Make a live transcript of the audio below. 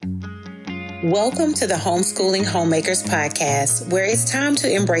Welcome to the Homeschooling Homemakers Podcast, where it's time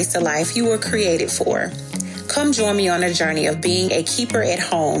to embrace the life you were created for. Come join me on a journey of being a keeper at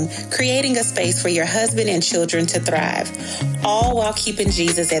home, creating a space for your husband and children to thrive, all while keeping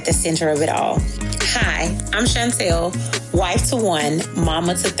Jesus at the center of it all. Hi, I'm Chantel, wife to one,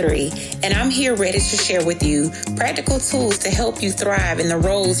 mama to three, and I'm here ready to share with you practical tools to help you thrive in the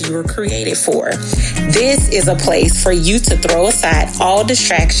roles you were created for. This is a place for you to throw aside all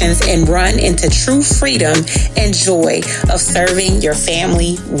distractions and run into true freedom and joy of serving your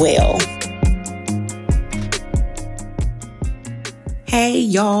family well. Hey,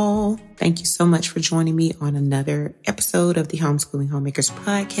 y'all. Thank you so much for joining me on another episode of the Homeschooling Homemakers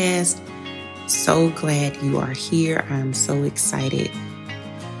Podcast. So glad you are here. I'm so excited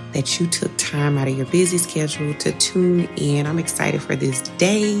that you took time out of your busy schedule to tune in. I'm excited for this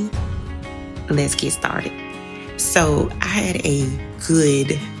day. Let's get started. So I had a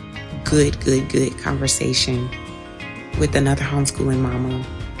good conversation with another homeschooling mama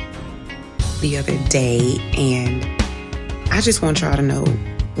the other day. And I just want y'all to know,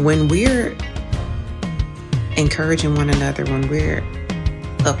 when we're encouraging one another, when we're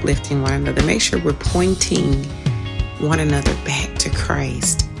uplifting one another, make sure we're pointing one another back to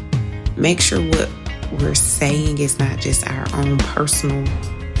Christ. Make sure what we're saying is not just our own personal,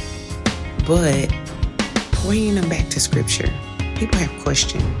 but pointing them back to Scripture. People have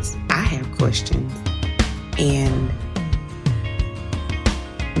questions. I have questions. And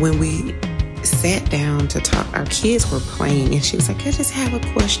when we sat down to talk, our kids were playing, and she was like, I just have a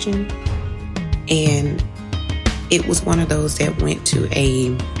question. And it was one of those that went to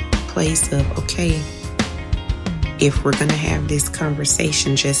a place of, okay, if we're going to have this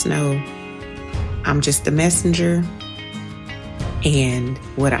conversation, just know I'm just the messenger, and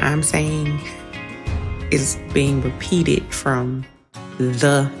what I'm saying is being repeated from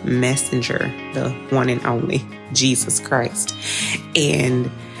the messenger, the one and only Jesus Christ.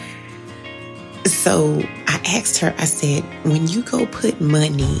 And so I asked her, I said, when you go put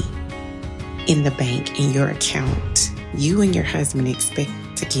money in the bank, in your account, you and your husband expect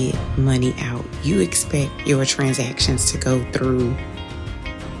to get money out. You expect your transactions to go through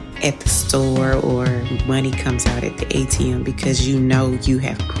at the store, or money comes out at the ATM because you know you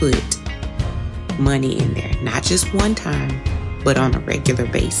have put money in there, not just one time, but on a regular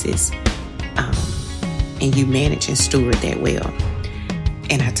basis. And you manage and steward that well.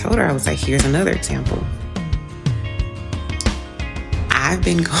 And I told her, I was like, here's another example. I've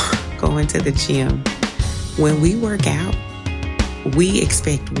been going to the gym. When we work out, we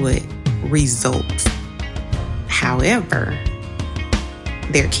expect what? Results. However,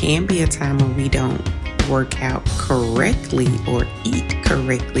 there can be a time when we don't work out correctly or eat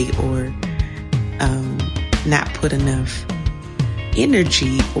correctly or not put enough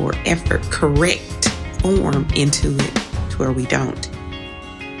energy or effort, correct form into it to where we don't.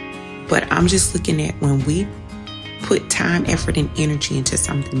 But I'm just looking at when we put time, effort, and energy into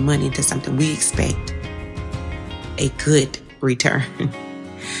something, money into something, we expect a good return.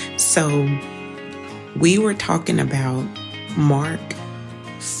 So we were talking about Mark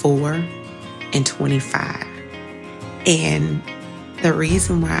 4:25. And the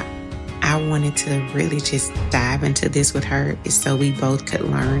reason why I wanted to really just dive into this with her is so we both could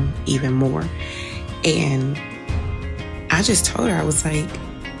learn even more. And I just told her, I was like,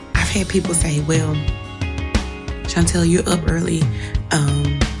 I've had people say, well, Chantel, you're up early.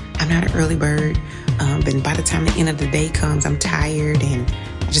 I'm not an early bird. But by the time the end of the day comes, I'm tired and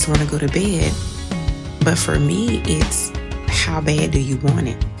I just want to go to bed. But for me, it's how bad do you want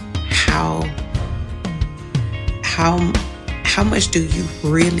it? How much do you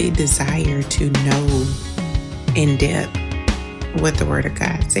really desire to know in depth what the Word of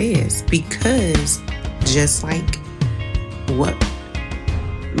God says? Because just like what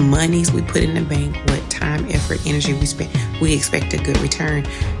monies we put in the bank, what time, effort, energy we spend, we expect a good return.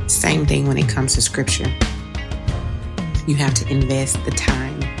 Same thing when it comes to Scripture. You have to invest the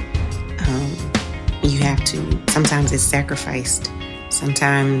time. You have to, sometimes it's sacrificed.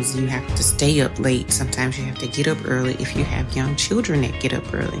 Sometimes you have to stay up late. Sometimes you have to get up early. If you have young children that get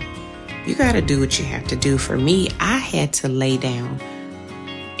up early, you got to do what you have to do. For me, I had to lay down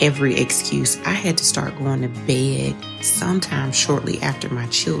every excuse. I had to start going to bed sometime shortly after my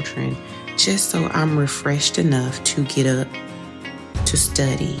children, just so I'm refreshed enough to get up to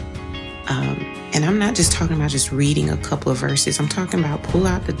study. And I'm not just talking about just reading a couple of verses. I'm talking about pull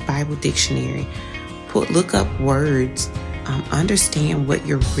out the Bible dictionary, look up words, understand what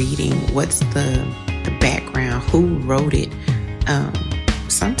you're reading, what's the background, who wrote it.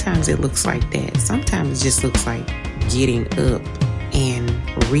 Sometimes it looks like that. Sometimes it just looks like getting up and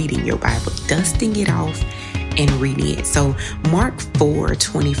reading your Bible, dusting it off and reading it. So Mark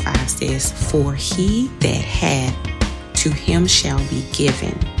 4:25 says, "For he that hath, to him shall be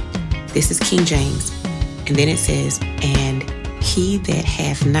given." This is King James. And then it says, "And he that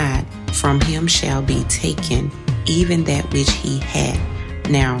hath not, from him shall be taken, even that which he had."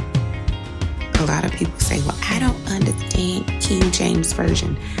 Now, a lot of people say, well, I don't understand King James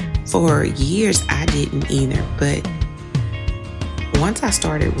Version. For years, I didn't either. But once I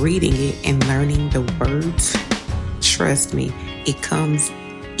started reading it and learning the words, trust me, it comes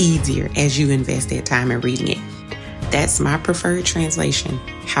easier as you invest that time in reading it. That's my preferred translation.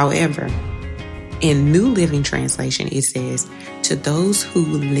 However, in New Living Translation, it says, "To those who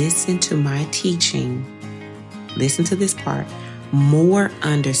listen to my teaching," listen to this part, "more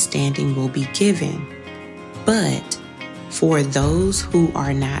understanding will be given. But for those who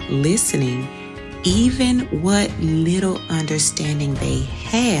are not listening, even what little understanding they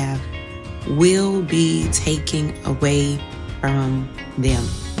have will be taken away from them."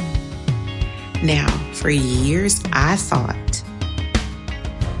 Now, for years, I thought,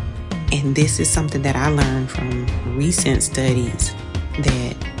 and this is something that I learned from recent studies,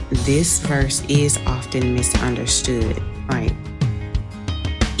 that this verse is often misunderstood. Like,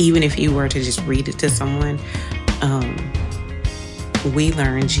 even if you were to just read it to someone, we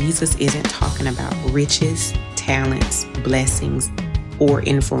learn Jesus isn't talking about riches, talents, blessings, or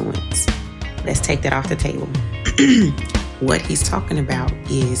influence. Let's take that off the table. What he's talking about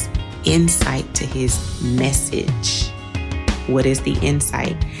is insight to his message. What is the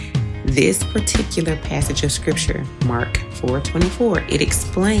insight? This particular passage of scripture, Mark 4:24, it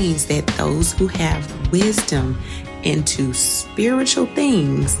explains that those who have wisdom into spiritual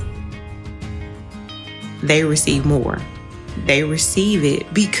things, they receive more. They receive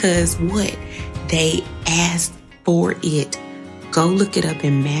it because what? They asked for it. Go look it up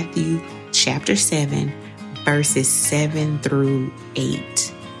in Matthew chapter 7, verses 7 through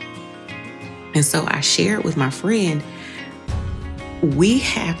 8. And so I shared with my friend, we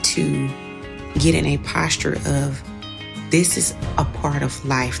have to get in a posture of, this is a part of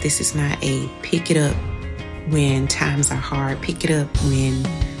life. This is not a pick it up when times are hard. Pick it up when,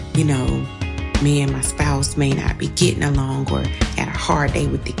 me and my spouse may not be getting along, or had a hard day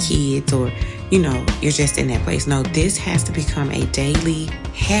with the kids, or, you're just in that place. No, this has to become a daily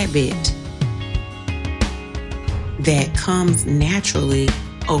habit that comes naturally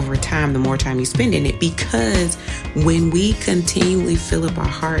over time, the more time you spend in it. Because when we continually fill up our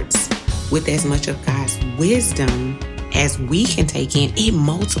hearts with as much of God's wisdom as we can take in, it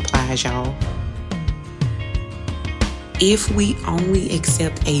multiplies, y'all. If we only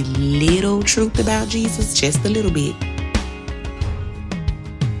accept a little truth about Jesus, just a little bit,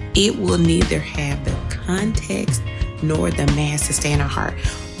 it will neither have the context nor the mass to stay in our heart.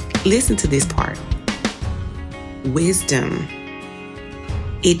 Listen to this part. Wisdom,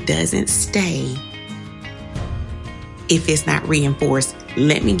 it doesn't stay if it's not reinforced.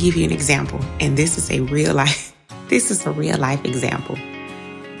 Let me give you an example. And this is a real life example.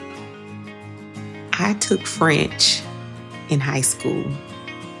 I took French in high school.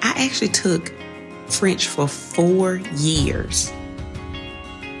 I actually took French for 4 years.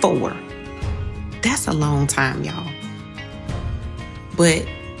 4. That's a long time, y'all. But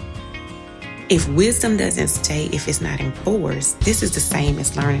if wisdom doesn't stay, if it's not enforced, this is the same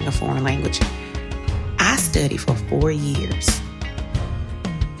as learning a foreign language. I studied for 4 years.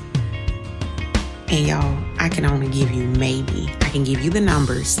 And y'all, I can only give you I can give you the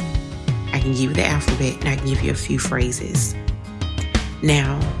numbers, I can give you the alphabet, and I can give you a few phrases.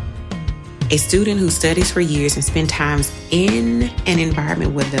 Now, a student who studies for years and spends time in an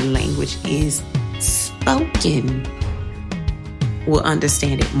environment where the language is spoken will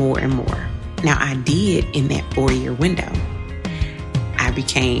understand it more and more. Now, I did in that 4-year window. I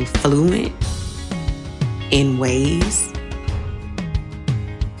became fluent in ways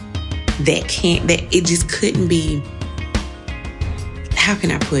that it just couldn't be, how can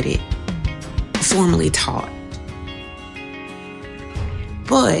I put it, formally taught.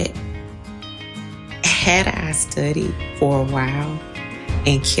 But had I studied for a while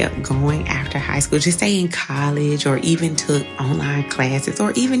and kept going after high school, just say in college, or even took online classes,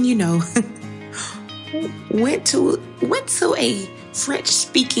 or even, went to a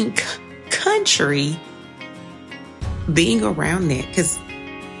French-speaking country, being around that, because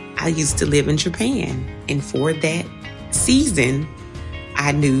I used to live in Japan, and for that season,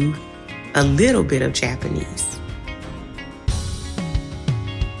 I knew a little bit of Japanese.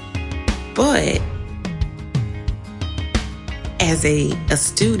 But as a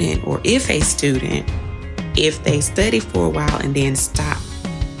student, or if a student if they study for a while and then stop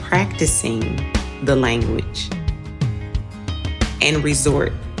practicing the language and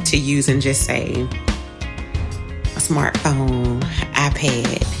resort to using just say a smartphone,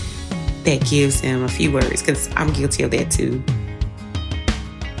 iPad that gives them a few words, because I'm guilty of that too.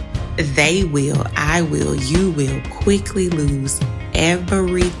 They will, I will, you will quickly lose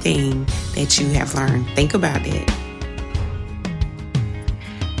everything that you have learned. Think about that.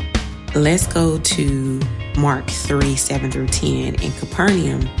 Let's go to Mark 3, 7 through 10. In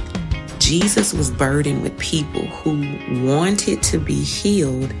Capernaum, Jesus was burdened with people who wanted to be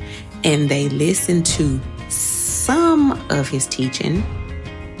healed, and they listened to some of his teaching.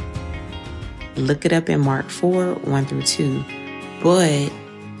 Look it up in Mark 4, 1 through 2. But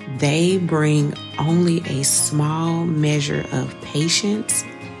they bring only a small measure of patience,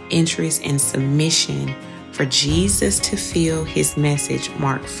 interest, and submission for Jesus to feel his message.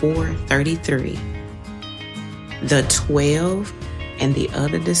 Mark 4:33. The 12 and the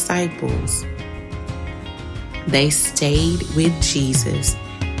other disciples, they stayed with Jesus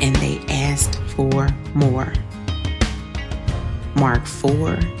and they asked for more. Mark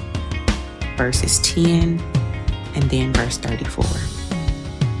 4, verses 10 and then verse 34.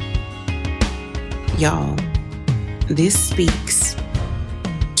 Y'all, this speaks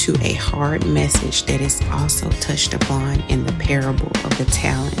to a hard message that is also touched upon in the parable of the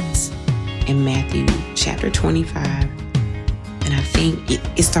talents in Matthew chapter 25. And I think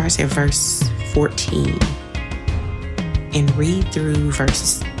it starts at verse 14 and read through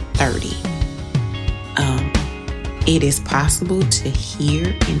verse 30. It is possible to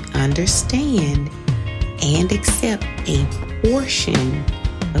hear and understand and accept a portion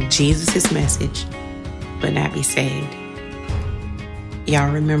of Jesus' message, but not be saved.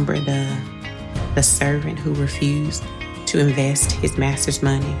 Y'all remember the servant who refused to invest his master's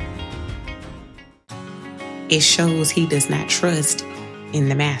money? It shows he does not trust in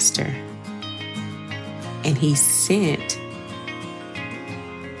the master. And he's sent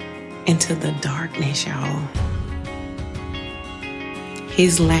into the darkness, y'all.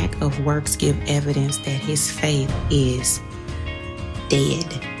 His lack of works give evidence that his faith is dead.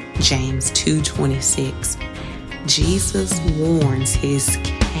 James 2:26. Jesus warns his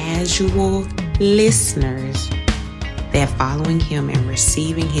casual listeners that following him and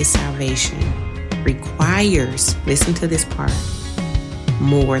receiving his salvation requires, listen to this part,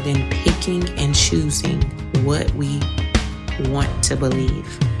 more than picking and choosing what we want to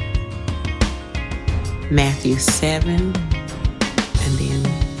believe. Matthew 7 and then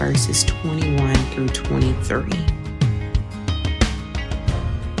verses 21 through 23.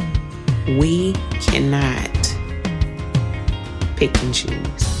 We cannot pick and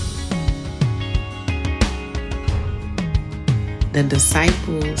choose. The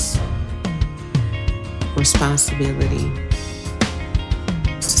disciples' responsibility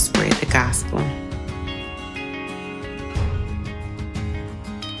is to spread the gospel.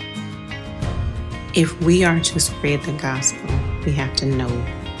 If we are to spread the gospel, we have to know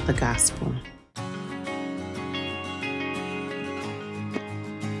the gospel.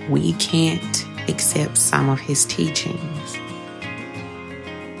 We can't accept some of his teachings.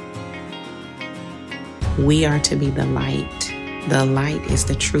 We are to be the light. The light is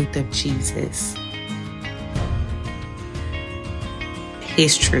the truth of Jesus,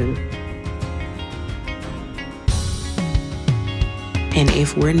 his truth. And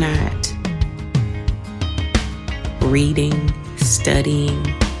if we're not reading, studying,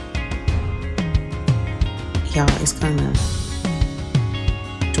 y'all, it's gonna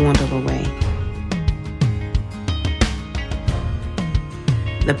dwindle away.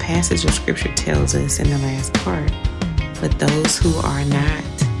 The passage of scripture tells us in the last part, but those who are not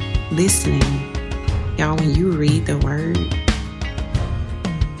listening, y'all, when you read the word,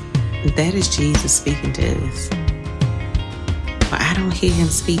 that is Jesus speaking to us. But I don't hear him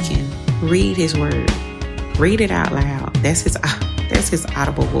speaking. Read his word. Read it out loud. That's his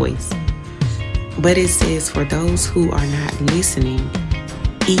audible voice. But it says, for those who are not listening,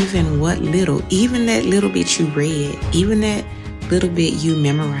 even that little bit you read, even that little bit you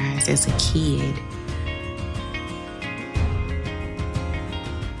memorized as a kid,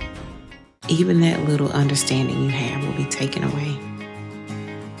 even that little understanding you have will be taken away.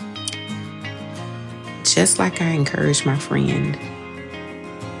 Just like I encouraged my friend,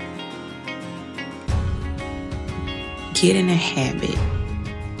 get in a habit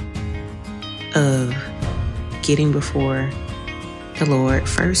of getting before the Lord.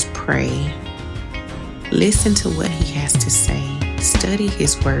 First, pray. Listen to what he has to say. Study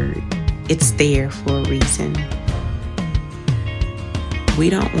his word. It's there for a reason. We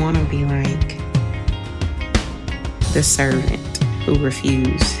don't want to be like the servant who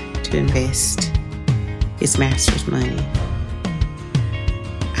refused to invest his master's money.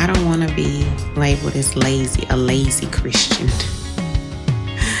 I don't want to be labeled as lazy, a lazy Christian.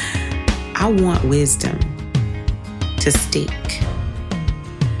 I want wisdom to stick,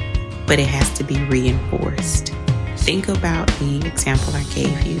 but it has to be reinforced. Think about the example I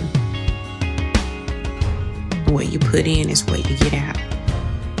gave you. What you put in is what you get out.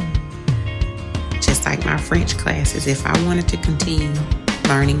 Just like my French classes, if I wanted to continue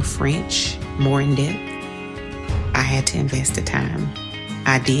learning French more in depth, I had to invest the time.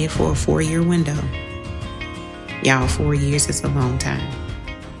 I did for a 4-year window. Y'all, 4 years is a long time.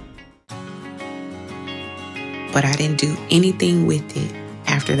 But I didn't do anything with it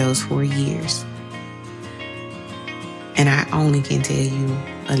after those 4 years. And I only can tell you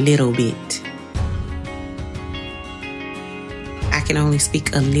a little bit. I can only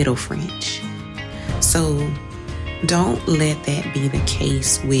speak a little French. So don't let that be the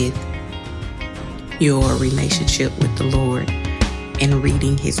case with your relationship with the Lord and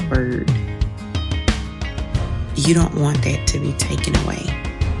reading His Word. You don't want that to be taken away.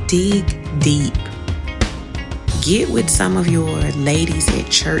 Dig deep. Get with some of your ladies at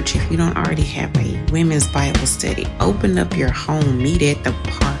church. If you don't already have a women's Bible study, open up your home, meet at the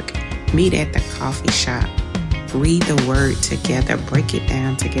park, meet at the coffee shop. Read the Word together, break it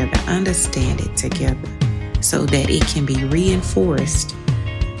down together, understand it together so that it can be reinforced.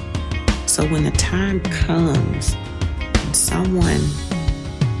 So when the time comes, when someone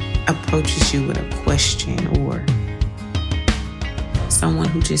approaches you with a question, or someone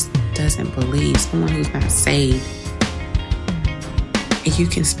who just doesn't believe, someone who's not saved, you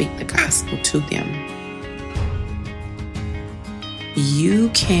can speak the gospel to them. You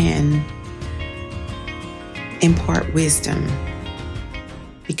can impart wisdom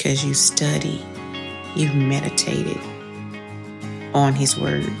because you study, you've meditated on His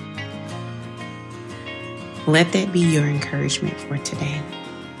Word. Let that be your encouragement for today.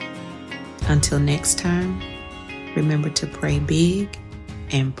 Until next time, remember to pray big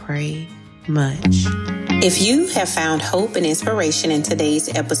and pray much. If you have found hope and inspiration in today's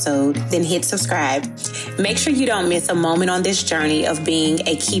episode, then hit subscribe. Make sure you don't miss a moment on this journey of being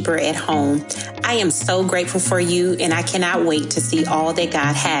a keeper at home. I am so grateful for you, and I cannot wait to see all that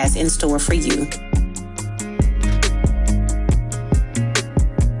God has in store for you.